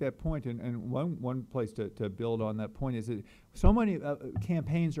 I take that point, and one place to build on that point is that so many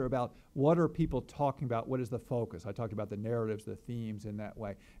campaigns are about what are people talking about, what is the focus. I talked about the narratives, the themes in that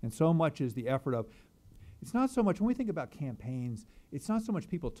way. And so much is the effort of, it's not so much, when we think about campaigns, it's not so much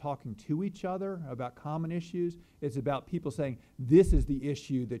people talking to each other about common issues, it's about people saying, this is the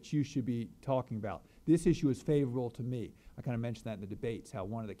issue that you should be talking about. This issue is favorable to me. I kind of mentioned that in the debates, how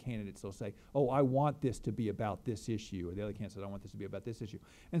one of the candidates will say, oh, I want this to be about this issue, or the other candidate says, I want this to be about this issue.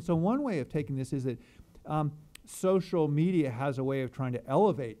 And so one way of taking this is that social media has a way of trying to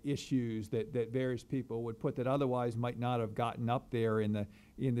elevate issues that various people would put that otherwise might not have gotten up there in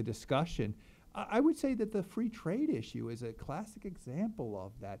the discussion. I would say that the free trade issue is a classic example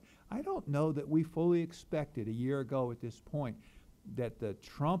of that. I don't know that we fully expected a year ago at this point that the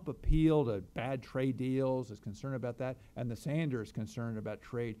Trump appeal to bad trade deals, is concerned about that, and the Sanders concern about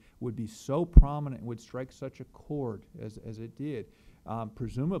trade would be so prominent and would strike such a chord as it did.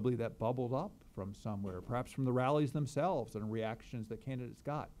 Presumably that bubbled up from somewhere, perhaps from the rallies themselves and reactions that candidates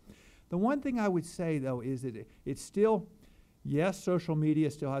got. The one thing I would say, though, is that it's still, yes, social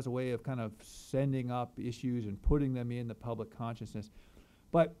media still has a way of kind of sending up issues and putting them in the public consciousness,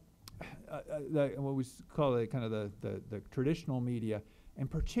 but what we call kind of the traditional media,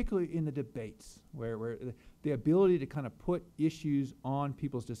 and particularly in the debates, where the ability to kind of put issues on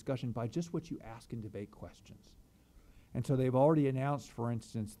people's discussion by just what you ask in debate questions. And so they've already announced, for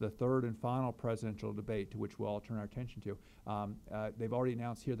instance, the third and final presidential debate, to which we'll all turn our attention to. They've already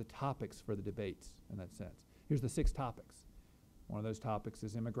announced here the topics for the debates in that sense. Here's the 6 topics. One of those topics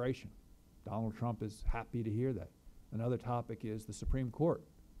is immigration. Donald Trump is happy to hear that. Another topic is the Supreme Court.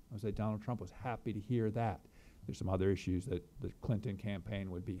 I would say Donald Trump was happy to hear that. There's some other issues that the Clinton campaign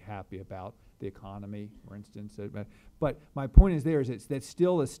would be happy about, the economy, for instance. But my point is that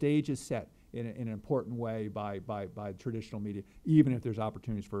still a stage is set in an important way by traditional media, even if there's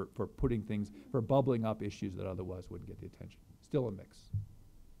opportunities for putting things, for bubbling up issues that otherwise wouldn't get the attention. Still a mix.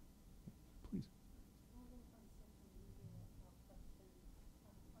 Please.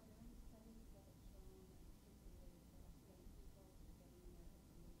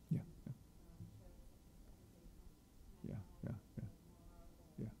 Yeah. Yeah. Yeah. Yeah.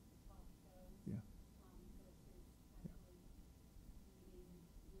 Yeah. Yeah.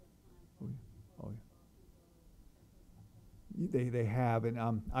 Oh yeah. Oh yeah. They have, and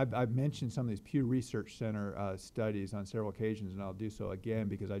I've mentioned some of these Pew Research Center studies on several occasions, and I'll do so again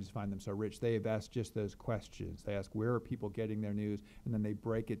because I just find them so rich. They have asked just those questions. They ask, where are people getting their news, and then they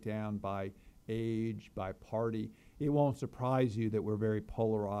break it down by age, by party. It won't surprise you that we're very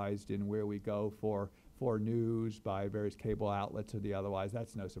polarized in where we go for news by various cable outlets or the otherwise.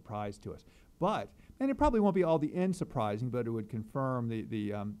 That's no surprise to us. But, and it probably won't be all the end surprising, but it would confirm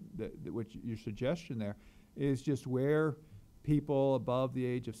what your suggestion there is just where people above the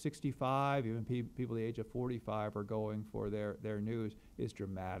age of 65, even people the age of 45 are going for their news is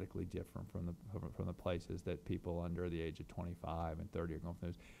dramatically different from the places that people under the age of 25 and 30 are going for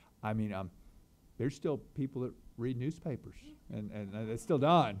news. I mean, there's still people that read newspapers, and it's still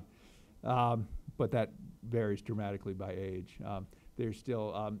done, but that varies dramatically by age. There's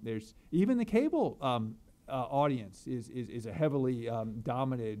still there's even the cable audience is a heavily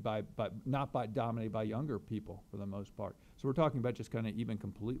dominated dominated by younger people for the most part. So we're talking about just kind of even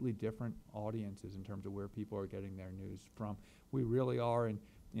completely different audiences in terms of where people are getting their news from. We really are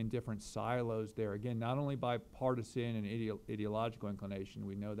in different silos there. Again, not only by partisan and ideological inclination,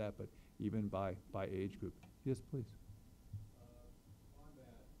 we know that, but even by age group. Yes, please. On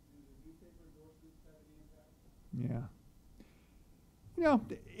that, do the newspaper endorsements have any impact? Yeah. You know,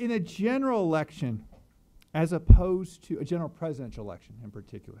 in a general election, as opposed to a general presidential election in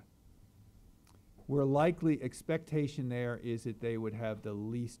particular, where likely expectation there is that they would have the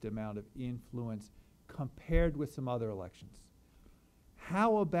least amount of influence compared with some other elections.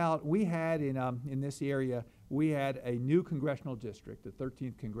 How about, we had in this area, we had a new congressional district, the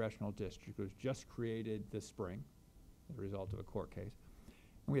 13th congressional district, was just created this spring as a result of a court case.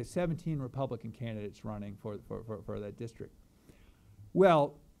 And we had 17 Republican candidates running for that district.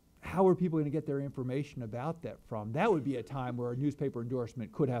 Well, how are people going to get their information about that from? That would be a time where a newspaper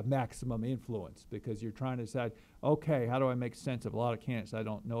endorsement could have maximum influence, because you're trying to decide, okay, how do I make sense of a lot of candidates I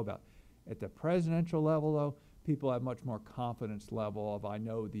don't know about? At the presidential level, though, people have much more confidence level of, I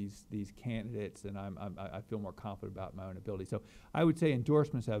know these candidates, and I feel more confident about my own ability. So I would say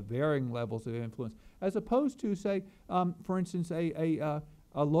endorsements have varying levels of influence, as opposed to, say, for instance, a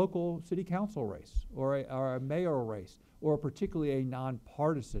local city council race, or a mayoral race, or particularly a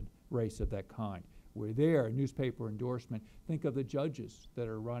nonpartisan race of that kind, where there, a newspaper endorsement, think of the judges that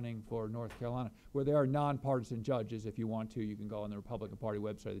are running for North Carolina, where there are nonpartisan judges. If you want to, you can go on the Republican Party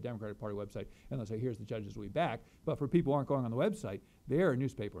website, the Democratic Party website, and they'll say, here's the judges we back. But for people who aren't going on the website, their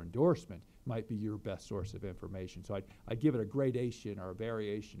newspaper endorsement might be your best source of information. So I'd give it a gradation or a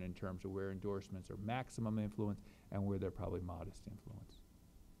variation in terms of where endorsements are maximum influence and where they're probably modest influence.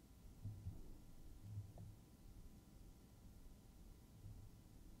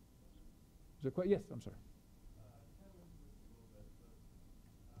 Is there yes, I'm sorry.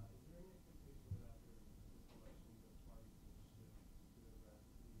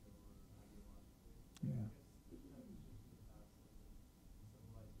 Yeah.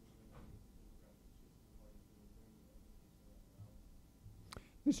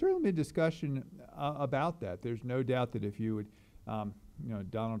 There's certainly been discussion about that. There's no doubt that if you would,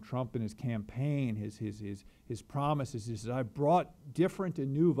 Donald Trump in his campaign, his promises, he says, I brought different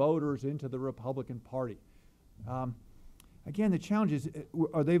and new voters into the Republican Party. Again, the challenge is,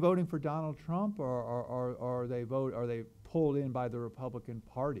 are they voting for Donald Trump, or are they pulled in by the Republican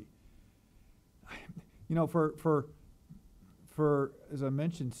Party? For as I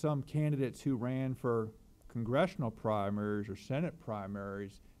mentioned, some candidates who ran for congressional primaries or Senate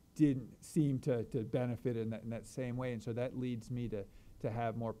primaries didn't seem to benefit in that same way, and so that leads me to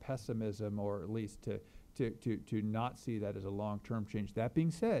have more pessimism, or at least to not see that as a long-term change. That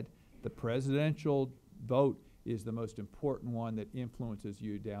being said, the presidential vote is the most important one that influences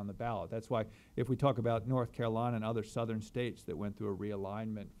you down the ballot. That's why if we talk about North Carolina and other southern states that went through a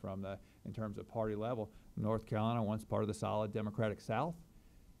realignment in terms of party level, North Carolina, once part of the solid Democratic South,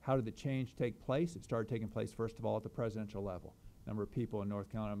 how did the change take place? It started taking place, first of all, at the presidential level. A number of people in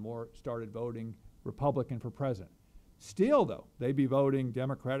North Carolina started voting Republican for president. Still, though, they'd be voting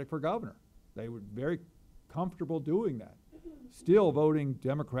Democratic for governor. They were very comfortable doing that. Still voting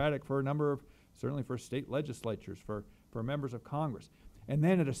Democratic for a number of, certainly for state legislatures, for members of Congress. And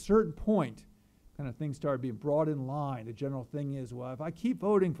then at a certain point, kind of things started being brought in line. The general thing is, well, if I keep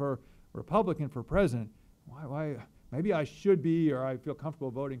voting for Republican for president, why maybe I should be, or I feel comfortable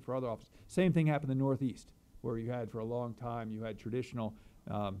voting for other offices. Same thing happened in the Northeast, where you had for a long time, you had traditional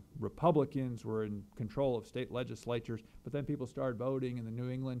Republicans were in control of state legislatures, but then people started voting in the New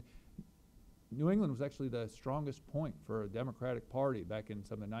England. New England was actually the strongest point for a Democratic Party back in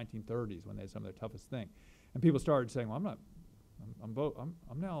some of the 1930s when they had some of their toughest thing. And people started saying, well,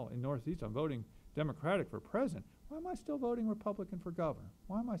 I'm now in Northeast, I'm voting Democratic for president. Why am I still voting Republican for governor?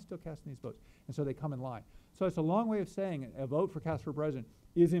 Why am I still casting these votes? And so they come in line. So it's a long way of saying a vote for cast for president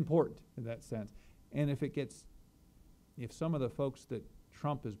is important in that sense. And if some of the folks that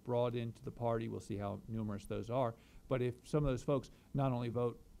Trump has brought into the party, we'll see how numerous those are, but if some of those folks not only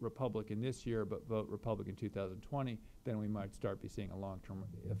vote Republican this year, but vote Republican 2020, then we might start seeing a long-term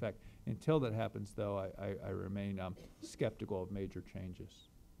effect. Until that happens, though, I remain skeptical of major changes,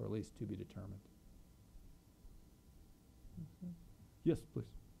 or at least to be determined. Yes, please.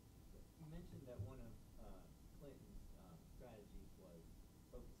 You mentioned that one of Clinton's strategies was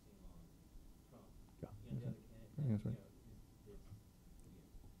focusing on Trump. Yeah. The other candidate, That's right. his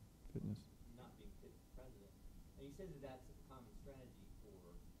Fitness. not being fit for president. And you said that that's a common strategy for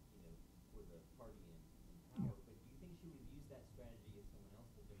the party in power. Yeah. But do you think she would have used that strategy if someone else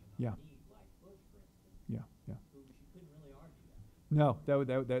was a Yeah. nominee, like Bush, for instance? Yeah. Who she couldn't really argue that. No,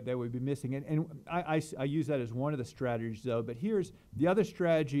 that would be missing. And I use that as one of the strategies, though. But here's the other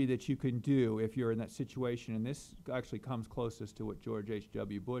strategy that you can do if you're in that situation, and this actually comes closest to what George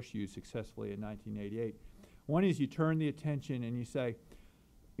H.W. Bush used successfully in 1988. One is you turn the attention and you say,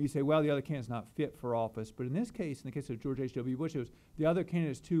 well, the other candidate's not fit for office. But in this case, in the case of George H.W. Bush, it was the other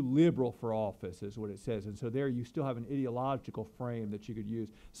candidate's too liberal for office, is what it says. And so there you still have an ideological frame that you could use.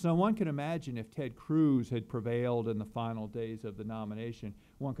 So one can imagine if Ted Cruz had prevailed in the final days of the nomination,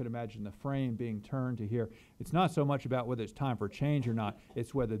 one could imagine the frame being turned to here. It's not so much about whether it's time for change or not.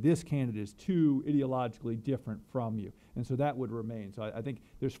 It's whether this candidate is too ideologically different from you. And so that would remain. So I think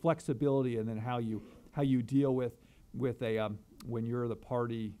there's flexibility in then how you deal with when you're the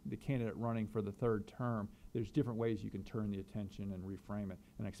candidate running for the third term, there's different ways you can turn the attention and reframe it,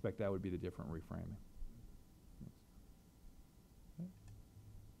 and I expect that would be the different reframing.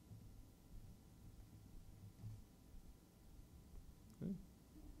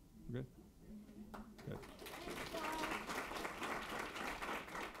 Good.